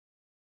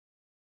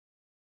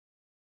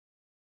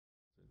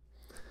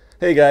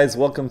Hey guys,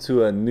 welcome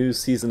to a new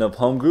season of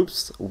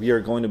Homegroups. We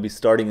are going to be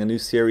starting a new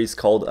series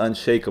called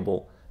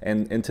Unshakable.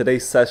 And in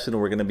today's session,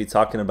 we're going to be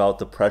talking about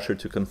the pressure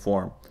to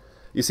conform.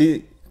 You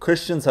see,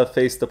 Christians have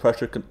faced the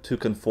pressure to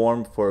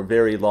conform for a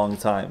very long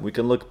time. We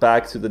can look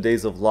back to the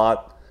days of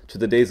Lot, to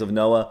the days of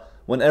Noah,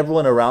 when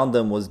everyone around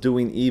them was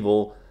doing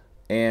evil,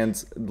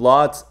 and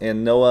Lot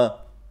and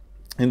Noah,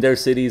 in their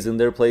cities, in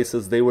their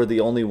places, they were the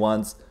only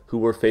ones who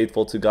were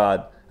faithful to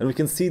God. And we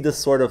can see this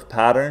sort of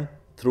pattern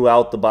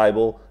throughout the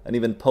Bible and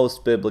even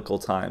post-biblical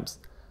times.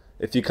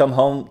 If you come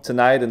home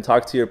tonight and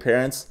talk to your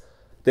parents,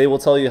 they will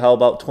tell you how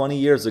about 20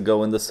 years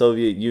ago in the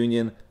Soviet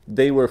Union,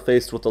 they were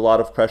faced with a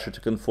lot of pressure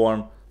to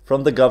conform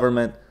from the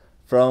government,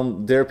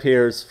 from their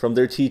peers, from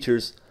their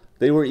teachers.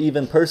 They were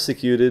even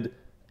persecuted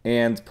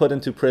and put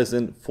into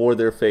prison for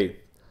their faith.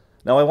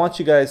 Now I want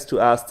you guys to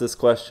ask this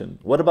question.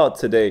 What about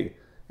today?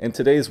 In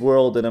today's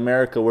world, in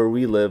America where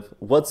we live,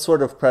 what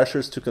sort of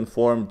pressures to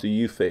conform do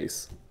you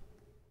face?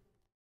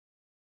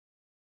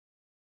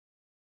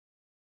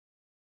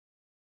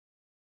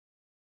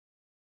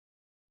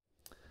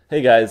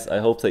 Hey guys,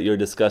 I hope that your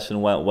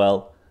discussion went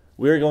well.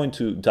 We're going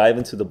to dive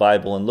into the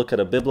Bible and look at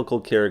a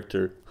biblical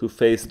character who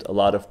faced a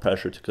lot of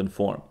pressure to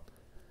conform.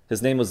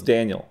 His name was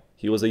Daniel.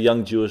 He was a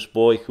young Jewish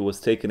boy who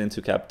was taken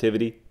into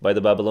captivity by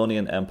the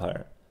Babylonian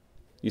Empire.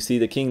 You see,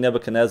 the king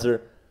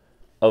Nebuchadnezzar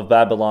of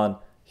Babylon,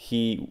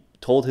 he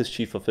told his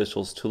chief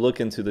officials to look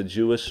into the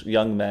Jewish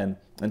young men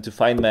and to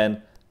find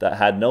men that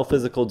had no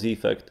physical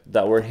defect,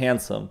 that were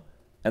handsome,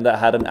 and that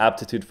had an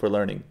aptitude for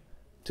learning,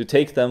 to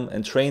take them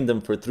and train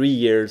them for 3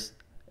 years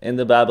in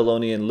the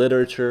Babylonian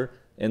literature,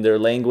 in their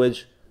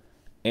language,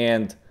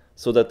 and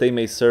so that they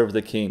may serve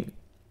the king.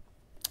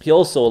 He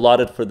also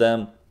allotted for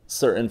them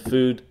certain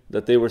food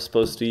that they were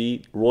supposed to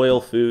eat,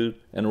 royal food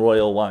and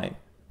royal wine.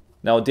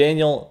 Now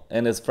Daniel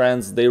and his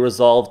friends, they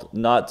resolved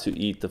not to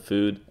eat the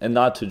food and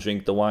not to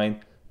drink the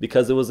wine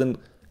because it was in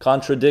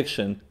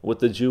contradiction with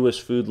the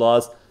Jewish food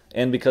laws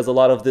and because a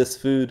lot of this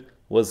food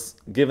was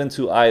given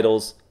to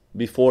idols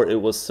before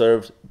it was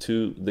served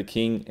to the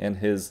king and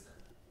his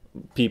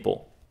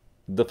people.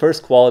 The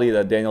first quality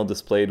that Daniel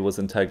displayed was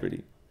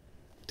integrity.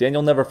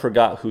 Daniel never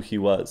forgot who he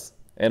was.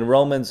 In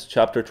Romans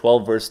chapter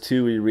 12 verse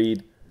 2 we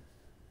read,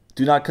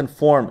 "Do not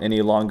conform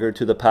any longer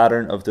to the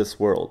pattern of this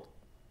world,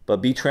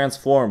 but be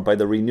transformed by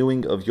the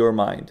renewing of your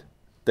mind.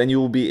 Then you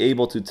will be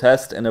able to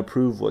test and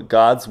approve what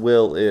God's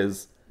will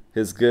is,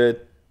 his good,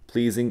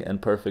 pleasing,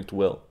 and perfect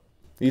will."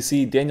 You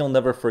see, Daniel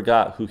never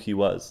forgot who he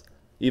was.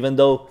 Even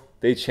though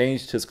they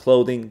changed his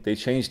clothing, they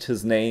changed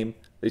his name,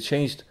 they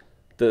changed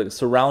the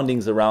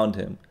surroundings around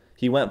him.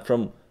 He went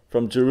from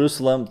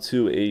Jerusalem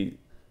to a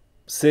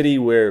city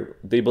where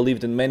they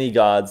believed in many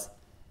gods,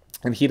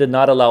 and he did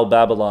not allow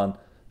Babylon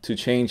to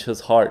change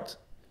his heart.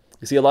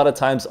 You see, a lot of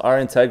times our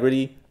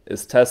integrity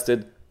is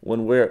tested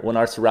when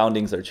our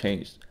surroundings are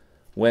changed.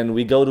 When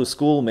we go to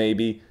school,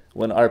 maybe,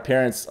 when our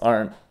parents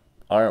aren't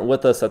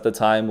with us at the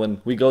time,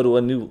 when we go to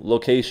a new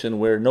location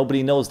where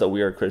nobody knows that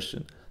we are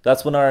Christian.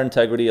 That's when our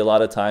integrity a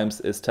lot of times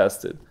is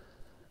tested.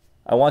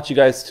 I want you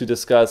guys to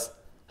discuss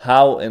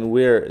how and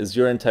where is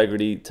your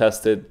integrity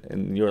tested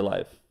in your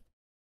life?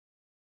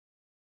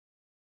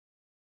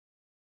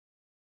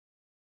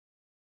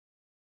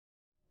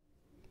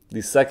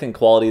 The second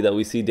quality that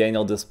we see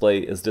Daniel display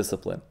is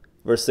discipline.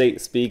 Verse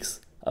 8 speaks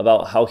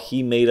about how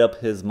he made up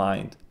his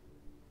mind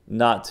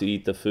not to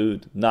eat the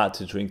food, not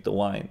to drink the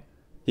wine.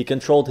 He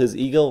controlled his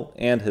ego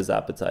and his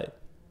appetite.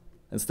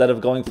 Instead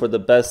of going for the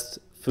best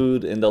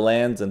food in the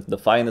lands and the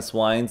finest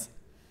wines,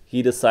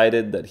 he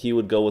decided that he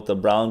would go with a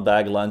brown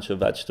bag lunch of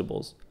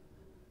vegetables.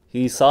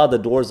 He saw the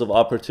doors of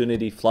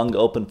opportunity flung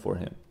open for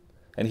him,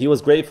 and he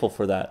was grateful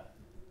for that.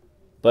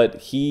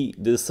 But he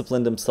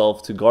disciplined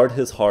himself to guard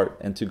his heart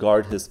and to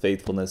guard his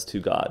faithfulness to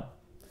God.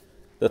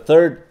 The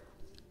third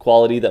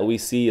quality that we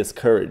see is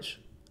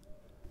courage.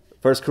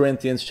 1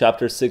 Corinthians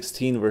chapter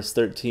 16 verse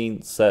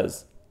 13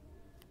 says,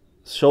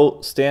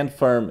 stand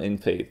firm in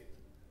faith.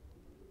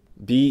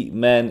 Be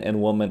men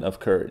and women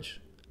of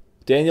courage."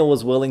 Daniel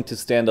was willing to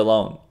stand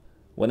alone.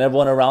 When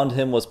everyone around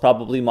him was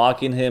probably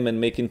mocking him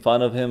and making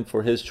fun of him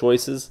for his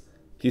choices,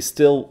 he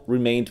still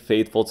remained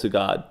faithful to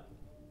God.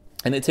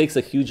 And it takes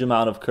a huge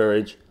amount of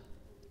courage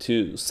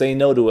to say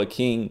no to a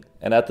king,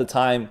 and at the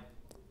time,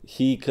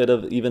 he could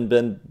have even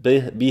been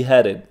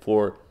beheaded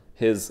for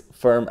his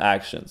firm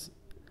actions.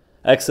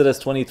 Exodus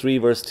 23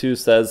 verse 2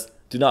 says,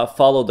 "Do not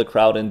follow the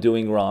crowd in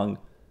doing wrong.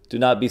 Do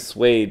not be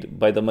swayed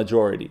by the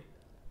majority."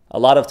 A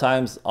lot of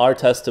times, our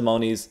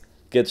testimonies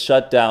get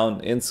shut down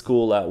in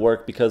school, at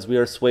work, because we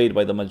are swayed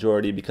by the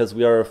majority, because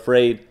we are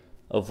afraid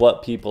of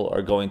what people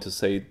are going to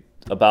say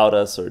about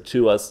us or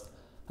to us.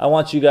 I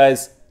want you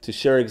guys to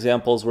share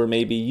examples where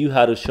maybe you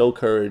had to show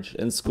courage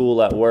in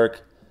school, at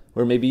work,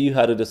 where maybe you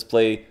had to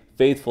display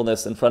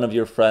faithfulness in front of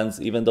your friends,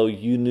 even though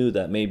you knew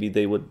that maybe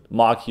they would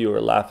mock you or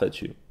laugh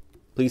at you.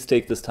 Please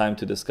take this time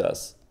to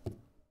discuss.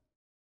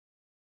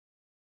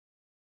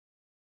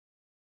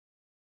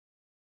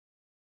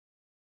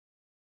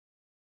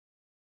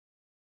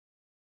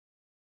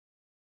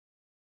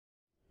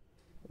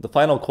 The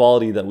final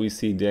quality that we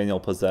see Daniel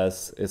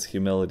possess is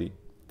humility.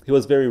 He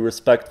was very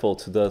respectful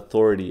to the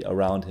authority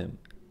around him.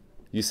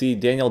 You see,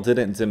 Daniel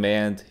didn't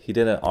demand, he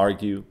didn't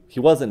argue, he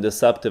wasn't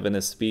deceptive in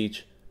his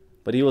speech,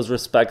 but he was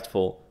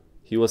respectful.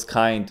 He was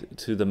kind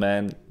to the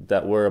men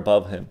that were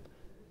above him.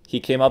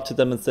 He came up to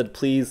them and said,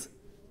 please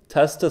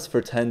test us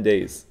for 10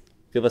 days.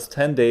 Give us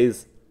 10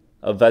 days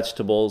of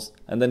vegetables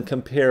and then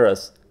compare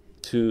us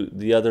to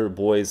the other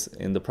boys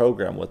in the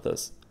program with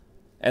us.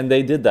 And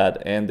they did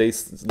that, and they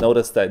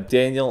noticed that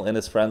Daniel and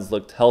his friends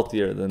looked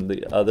healthier than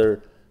the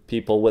other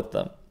people with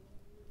them.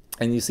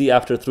 And you see,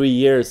 after 3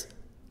 years,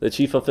 the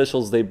chief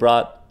officials, they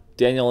brought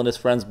Daniel and his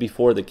friends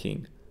before the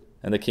king.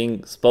 And the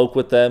king spoke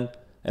with them.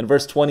 And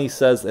verse 20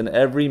 says, in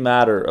every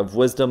matter of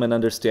wisdom and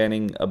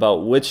understanding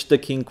about which the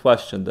king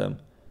questioned them,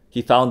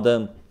 he found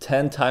them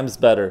 10 times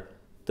better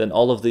than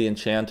all of the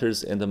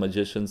enchanters and the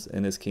magicians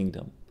in his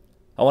kingdom.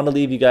 I want to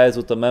leave you guys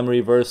with a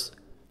memory verse.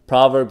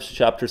 Proverbs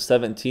chapter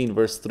 17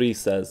 verse 3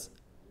 says,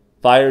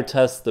 fire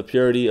tests the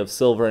purity of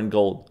silver and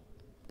gold,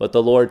 but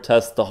the Lord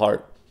tests the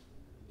heart.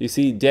 You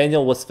see,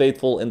 Daniel was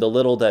faithful in the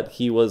little that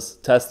he was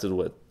tested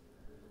with,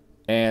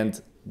 and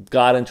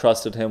God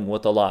entrusted him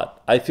with a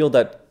lot. I feel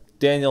that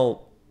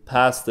Daniel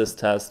passed this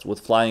test with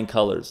flying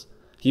colors.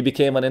 He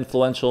became an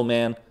influential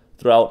man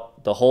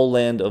throughout the whole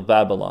land of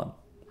Babylon.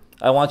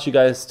 I want you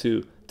guys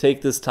to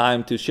take this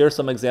time to share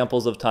some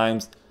examples of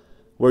times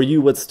where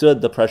you withstood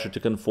the pressure to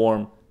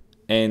conform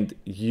and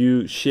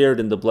you shared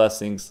in the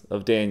blessings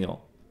of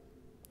Daniel.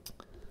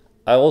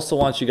 I also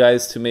want you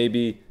guys to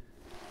maybe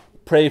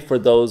pray for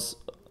those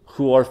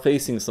who are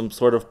facing some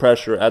sort of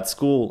pressure at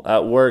school,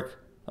 at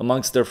work,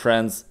 amongst their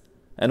friends,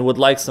 and would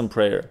like some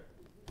prayer.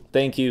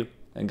 Thank you,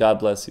 and God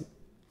bless you.